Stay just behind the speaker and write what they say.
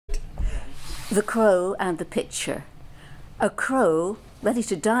The Crow and the Pitcher. A crow, ready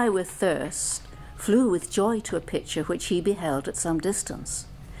to die with thirst, flew with joy to a pitcher which he beheld at some distance.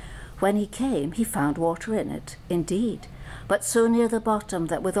 When he came, he found water in it, indeed, but so near the bottom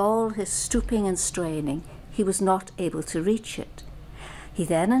that with all his stooping and straining, he was not able to reach it. He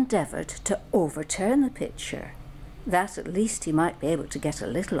then endeavoured to overturn the pitcher, that at least he might be able to get a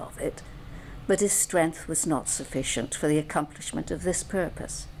little of it, but his strength was not sufficient for the accomplishment of this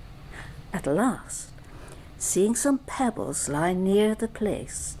purpose. At last, seeing some pebbles lie near the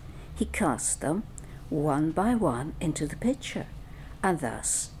place, he cast them, one by one, into the pitcher, and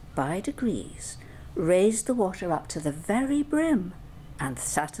thus, by degrees, raised the water up to the very brim, and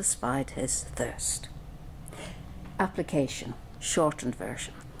satisfied his thirst. Application, shortened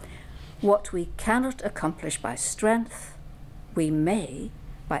version. What we cannot accomplish by strength, we may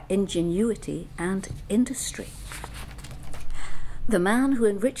by ingenuity and industry. The man who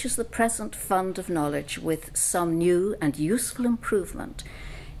enriches the present fund of knowledge with some new and useful improvement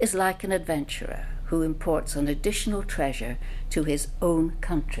is like an adventurer who imports an additional treasure to his own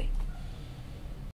country.